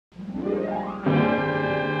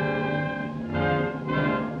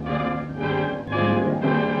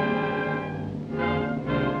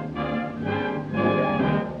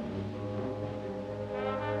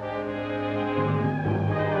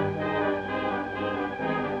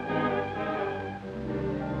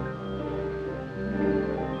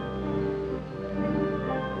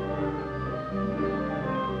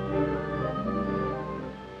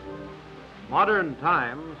Modern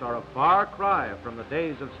times are a far cry from the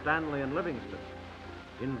days of Stanley and Livingston.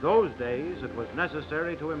 In those days, it was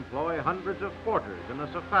necessary to employ hundreds of porters in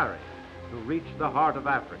a safari to reach the heart of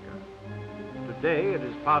Africa. Today, it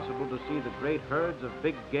is possible to see the great herds of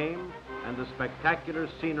big game and the spectacular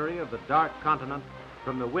scenery of the dark continent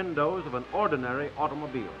from the windows of an ordinary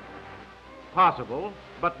automobile. Possible,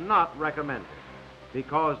 but not recommended,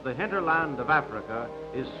 because the hinterland of Africa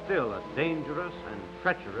is still a dangerous and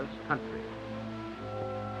treacherous country.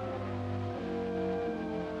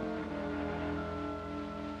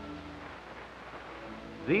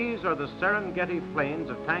 These are the Serengeti plains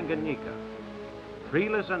of Tanganyika.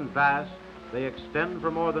 Treeless and vast, they extend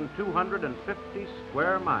for more than 250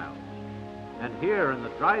 square miles. And here in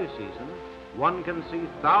the dry season, one can see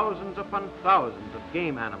thousands upon thousands of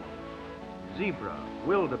game animals, zebra,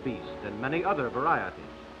 wildebeest, and many other varieties.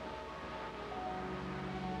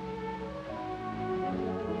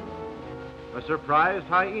 A surprised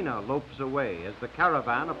hyena lopes away as the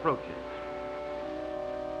caravan approaches.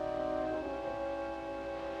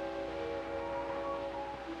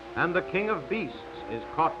 And the king of beasts is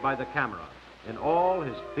caught by the camera in all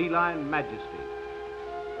his feline majesty.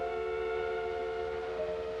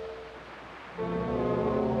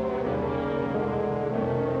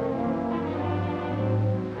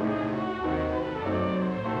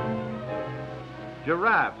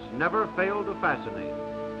 Giraffes never fail to fascinate.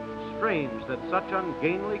 Strange that such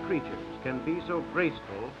ungainly creatures can be so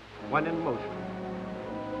graceful when in motion.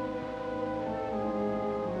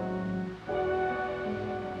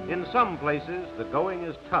 In some places, the going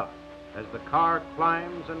is tough as the car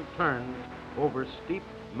climbs and turns over steep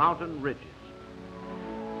mountain ridges.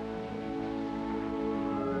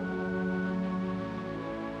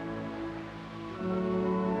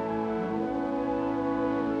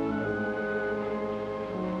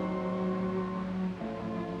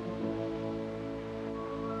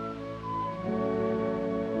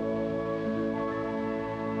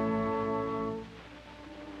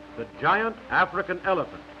 The giant African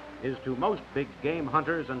elephant is to most big game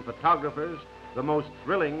hunters and photographers the most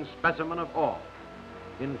thrilling specimen of all.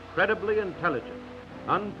 Incredibly intelligent,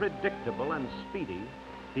 unpredictable, and speedy,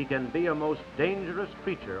 he can be a most dangerous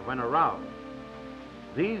creature when aroused.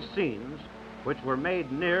 These scenes, which were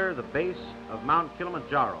made near the base of Mount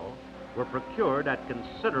Kilimanjaro, were procured at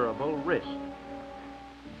considerable risk.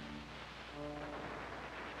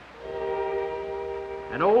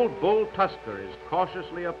 An old bull tusker is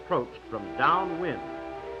cautiously approached from downwind.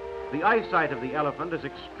 The eyesight of the elephant is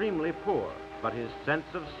extremely poor, but his sense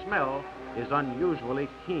of smell is unusually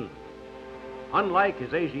keen. Unlike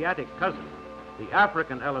his Asiatic cousin, the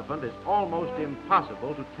African elephant is almost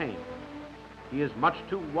impossible to tame. He is much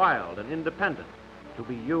too wild and independent to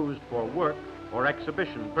be used for work or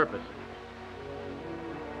exhibition purposes.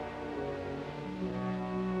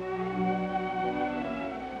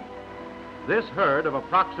 This herd of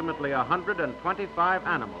approximately 125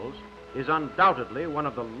 animals is undoubtedly one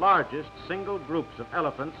of the largest single groups of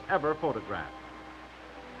elephants ever photographed.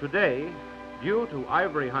 Today, due to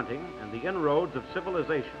ivory hunting and the inroads of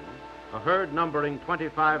civilization, a herd numbering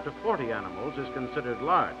 25 to 40 animals is considered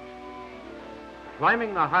large.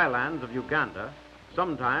 Climbing the highlands of Uganda,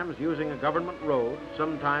 sometimes using a government road,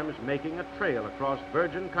 sometimes making a trail across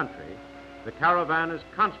virgin country, the caravan is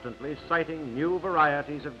constantly sighting new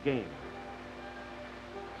varieties of game,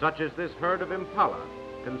 such as this herd of impala,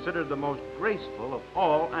 considered the most graceful of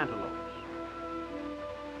all antelopes.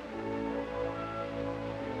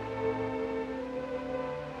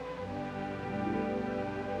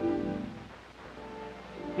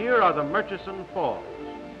 Here are the Murchison Falls,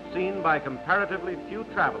 seen by comparatively few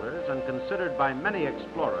travelers and considered by many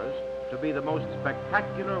explorers to be the most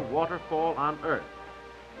spectacular waterfall on Earth.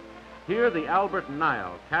 Here the Albert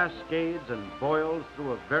Nile cascades and boils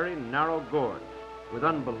through a very narrow gorge with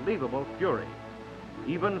unbelievable fury.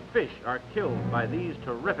 Even fish are killed by these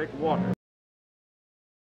terrific waters.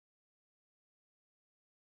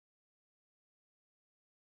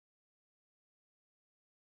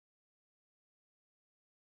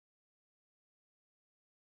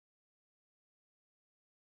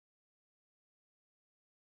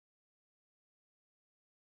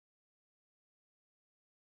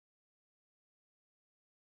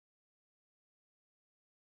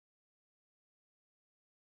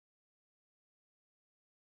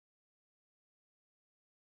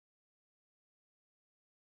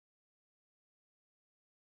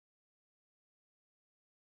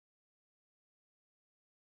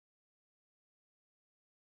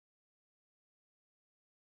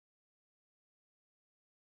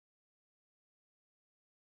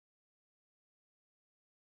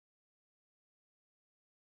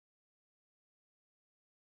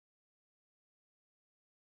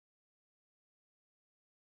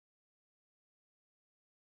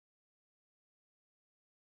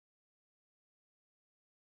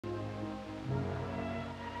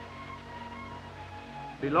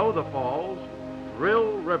 Below the falls,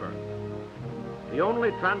 Thrill River. The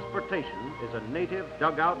only transportation is a native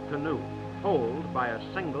dugout canoe, poled by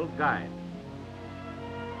a single guide.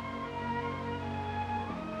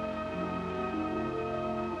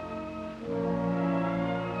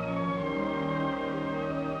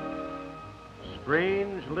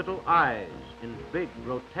 Strange little eyes in big,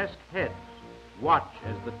 grotesque heads watch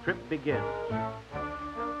as the trip begins.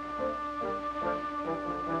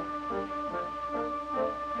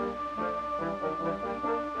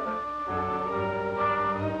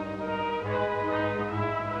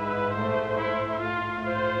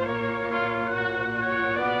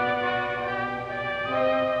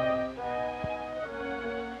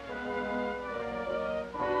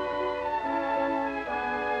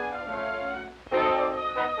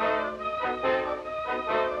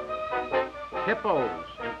 Hippos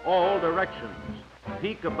in all directions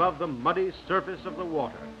peek above the muddy surface of the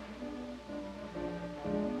water.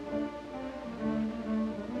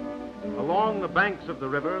 Along the banks of the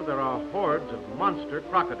river, there are hordes of monster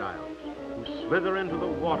crocodiles who slither into the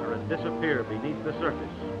water and disappear beneath the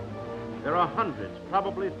surface. There are hundreds,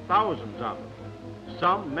 probably thousands of them,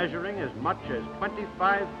 some measuring as much as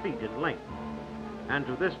 25 feet in length. And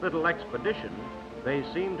to this little expedition, they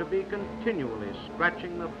seem to be continually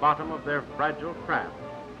scratching the bottom of their fragile craft.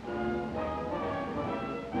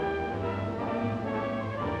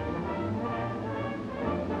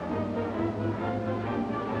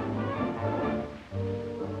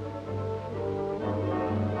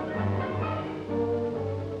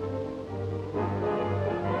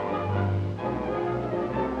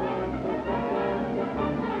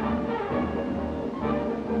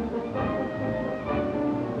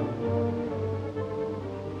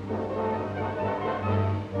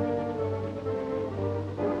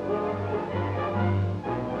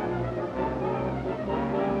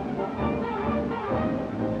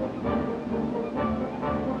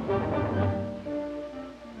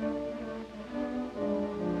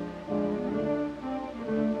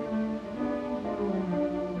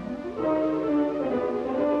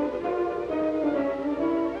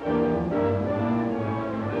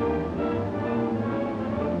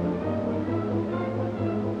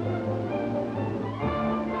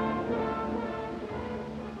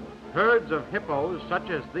 Herds of hippos such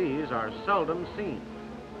as these are seldom seen.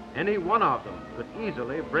 Any one of them could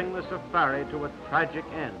easily bring the safari to a tragic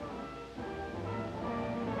end.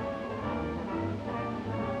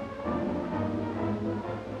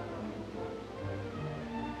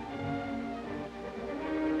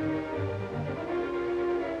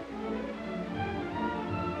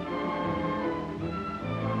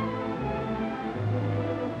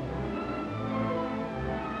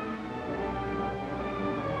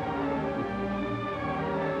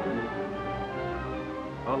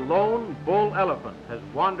 A lone bull elephant has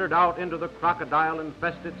wandered out into the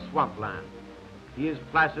crocodile-infested swampland. He is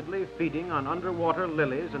placidly feeding on underwater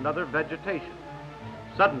lilies and other vegetation.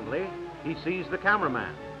 Suddenly, he sees the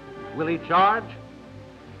cameraman. Will he charge?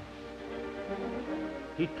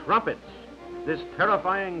 He trumpets. This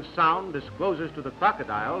terrifying sound discloses to the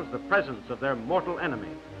crocodiles the presence of their mortal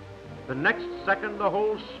enemy. The next second, the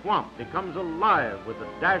whole swamp becomes alive with the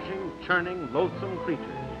dashing, churning, loathsome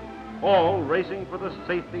creatures, all racing for the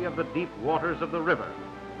safety of the deep waters of the river.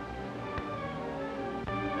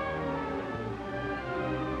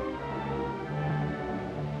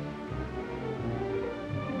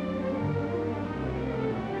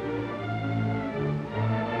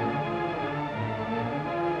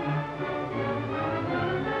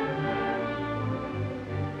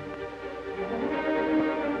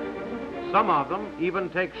 Some of them even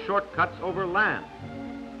take shortcuts over land.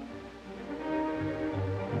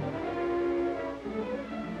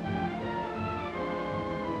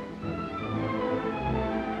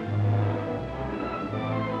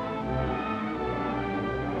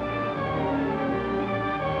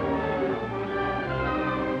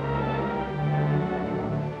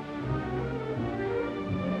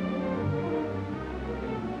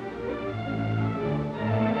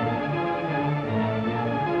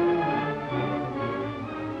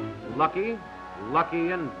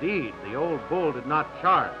 Lucky indeed, the old bull did not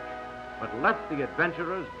charge, but left the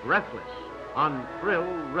adventurers breathless on Thrill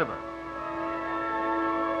River.